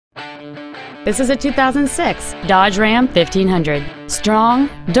This is a 2006 Dodge Ram 1500. Strong,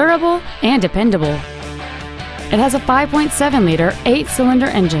 durable, and dependable. It has a 5.7-liter 8-cylinder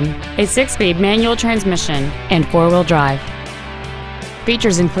engine, a 6-speed manual transmission, and 4-wheel drive.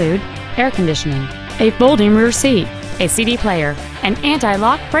 Features include air conditioning, a folding rear seat, a CD player, an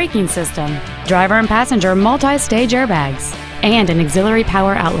anti-lock braking system, driver and passenger multi-stage airbags, and an auxiliary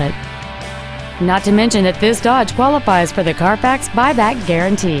power outlet. Not to mention that this Dodge qualifies for the Carfax buyback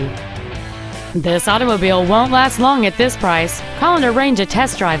guarantee. This automobile won't last long at this price. Call and arrange a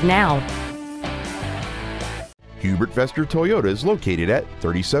test drive now. HubertVesterToyota is located at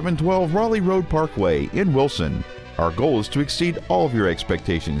 3712 Raleigh Road Parkway in Wilson. Our goal is to exceed all of your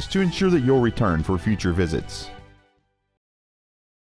expectations to ensure that you'll return for future visits.